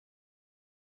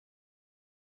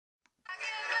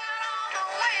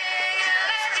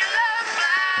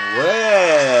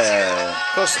Well,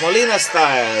 Cosmolina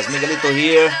styles. Miguelito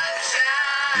here.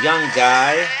 Young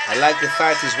guy. I like the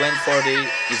fact he's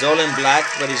he's all in black,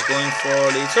 but he's going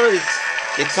for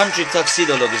the country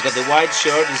tuxedo look. He's got the white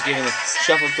shirt. He's giving a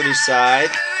shuffle to the side.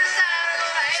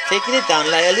 He's taking it down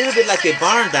like a little bit like a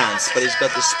barn dance, but he's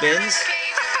got the spins.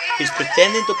 He's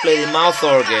pretending to play the mouth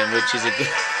organ, which is a good,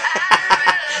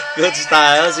 good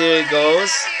style. Here he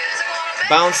goes.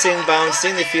 Bouncing,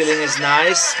 bouncing. The feeling is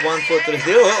nice. 1 foot to the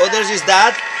oh, there's his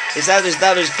dad. His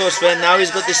dad is close friend. Now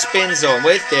he's got the spins on.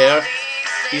 Wait there.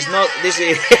 He's not. This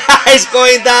is. He's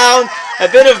going down. A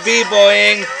bit of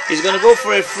b-boying. He's gonna go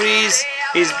for a freeze.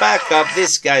 He's back up.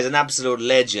 This guy's an absolute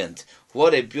legend.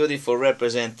 What a beautiful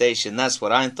representation. That's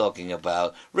what I'm talking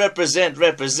about. Represent,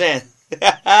 represent.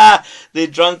 The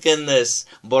drunkenness.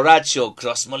 Borracho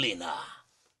Cosmolina.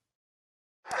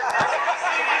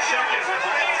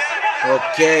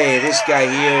 Okay, this guy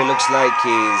here looks like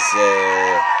he's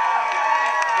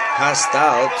passed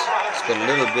out. He's got a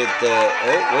little bit.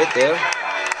 Oh, wait there.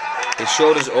 His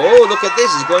shoulders. Oh, look at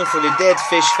this. He's going for the dead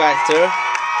fish factor.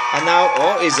 And now,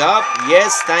 oh, he's up.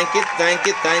 Yes, thank it, thank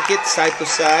it, thank it. Side to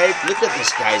side. Look at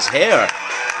this guy's hair.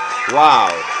 Wow.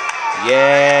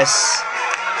 Yes.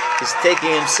 He's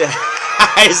taking himself.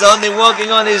 He's only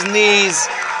walking on his knees.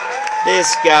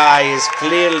 This guy is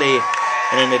clearly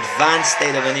in an advanced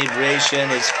state of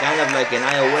inebriation. It's kind of like an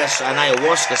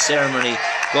ayahuasca ceremony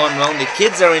going on. The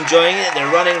kids are enjoying it.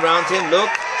 They're running around him. Look.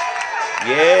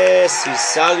 Yes, he's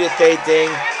salutating.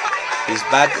 He's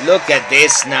back. Look at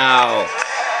this now.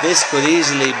 This could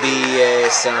easily be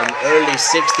some early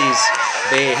 60s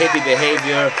hippie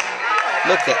behavior.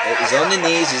 Look at it. He's on the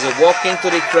knees. He's walking to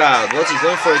the crowd. What's he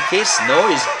going for a kiss? No,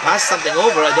 he's passed something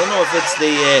over. I don't know if it's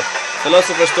the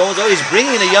Philosopher's Stones. Oh, he's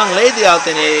bringing a young lady out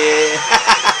in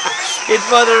in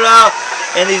front of her,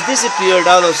 and he's disappeared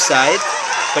out of sight.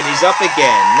 But he's up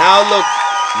again. Now look.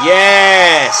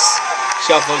 Yes.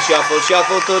 Shuffle, shuffle,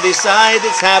 shuffle to the side.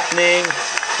 It's happening.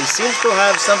 He seems to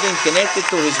have something connected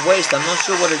to his waist. I'm not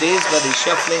sure what it is, but he's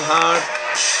shuffling hard.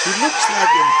 He looks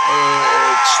like an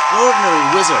extraordinary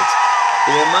wizard.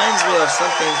 He reminds me of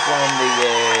something from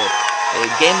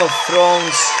the Game of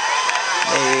Thrones,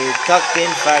 the tucked-in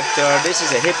factor. This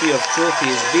is a hippie of truth. He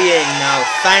is being now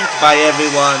thanked by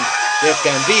everyone. There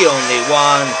can be only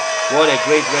one. What a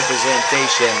great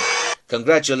representation.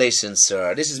 Congratulations,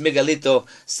 sir. This is Miguelito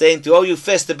saying to all you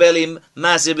Festibelly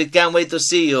massive, we can't wait to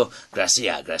see you.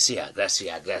 Gracia, gracia,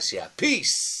 gracia, gracia.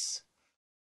 Peace.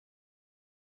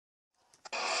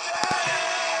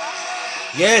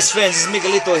 Yes, friends, this is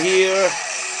Miguelito here.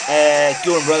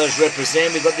 Cuban Brothers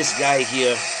represent. We got this guy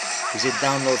here. He's a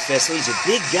download festival. He's a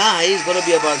big guy. He's going to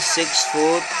be about 6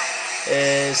 foot.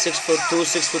 6'2",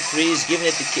 6'3". He's giving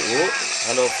it the kid. Oh,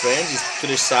 hello, friends. He's to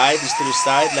the side. He's to the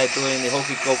side, like doing the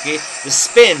hokey cokey. The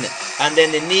spin, and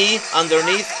then the knee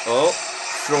underneath. Oh,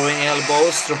 throwing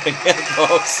elbows, throwing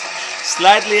elbows.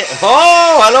 Slightly.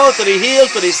 Oh, hello to the heel,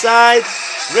 to the side.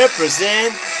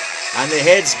 Represent, and the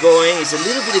head's going. He's a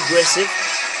little bit aggressive,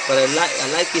 but I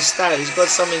like his style. He's got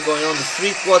something going on. The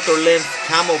 3/4 length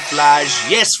camouflage.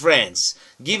 Yes, friends,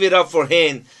 give it up for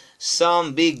him.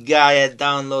 Some big guy at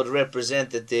download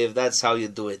representative. That's how you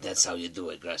do it. That's how you do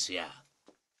it, Gracia.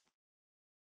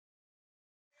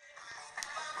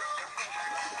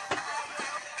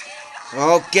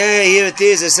 Okay, here it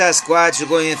is. The Sasquatch. We're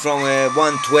going in from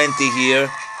 120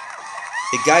 here.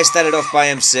 The guy started off by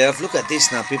himself. Look at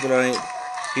this now. People are.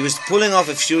 He was pulling off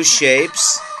a few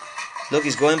shapes. Look,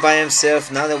 he's going by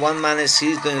himself. Now the one man he's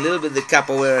doing a little bit of the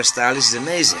capoeira style. This is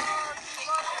amazing.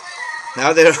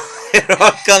 Now they're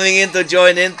all coming in to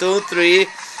join in. 2, 3.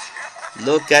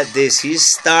 Look at this. He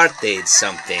started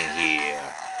something here.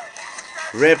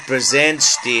 Represent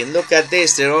Steen. Look at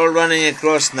this. They're all running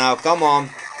across now. Come on.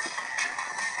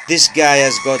 This guy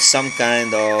has got some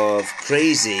kind of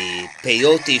crazy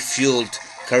peyote-fueled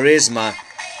charisma.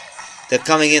 They're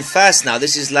coming in fast now.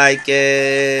 This is like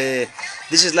a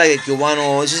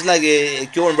Cubano. This is like a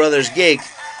Cuban Brothers gig.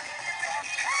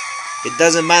 It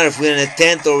doesn't matter if we're in a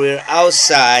tent or we're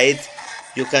outside.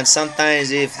 You can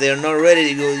sometimes, if they're not ready,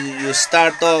 you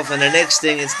start off, and the next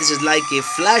thing this is like a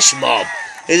flash mob.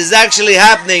 It is actually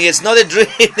happening. It's not a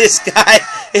dream. This guy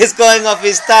is going off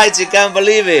his tights. You can't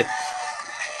believe it.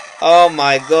 Oh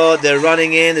my God! They're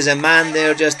running in. There's a man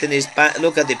there just in his pants.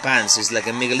 Look at the pants. It's like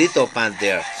a Miguelito pant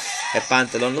there. A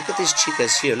pantalon. Look at these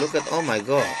chicas here. Look at. Oh my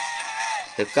God!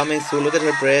 They're coming through. Look at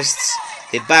her breasts.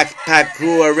 The backpack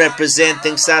crew are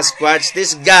representing Sasquatch.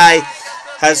 This guy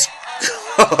has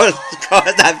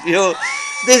caught that view.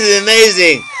 This is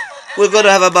amazing. We're going to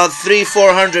have about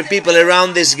 300-400 people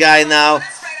around this guy now.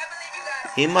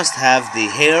 he must have the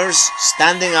hairs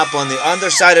standing up on the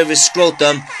underside of his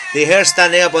scrotum, the hair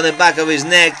standing up on the back of his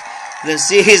neck. You can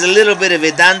see he's a little bit of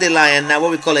a dandelion now,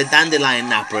 what we call a dandelion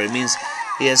napper. It means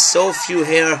he has so few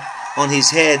hair on his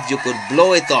head you could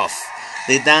blow it off.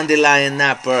 The dandelion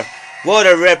napper. What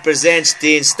a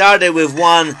representation. Started with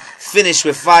 1, finished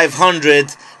with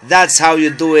 500. That's how you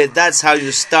do it. That's how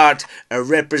you start a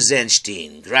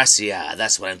representation. Gracias.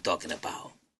 That's what I'm talking about.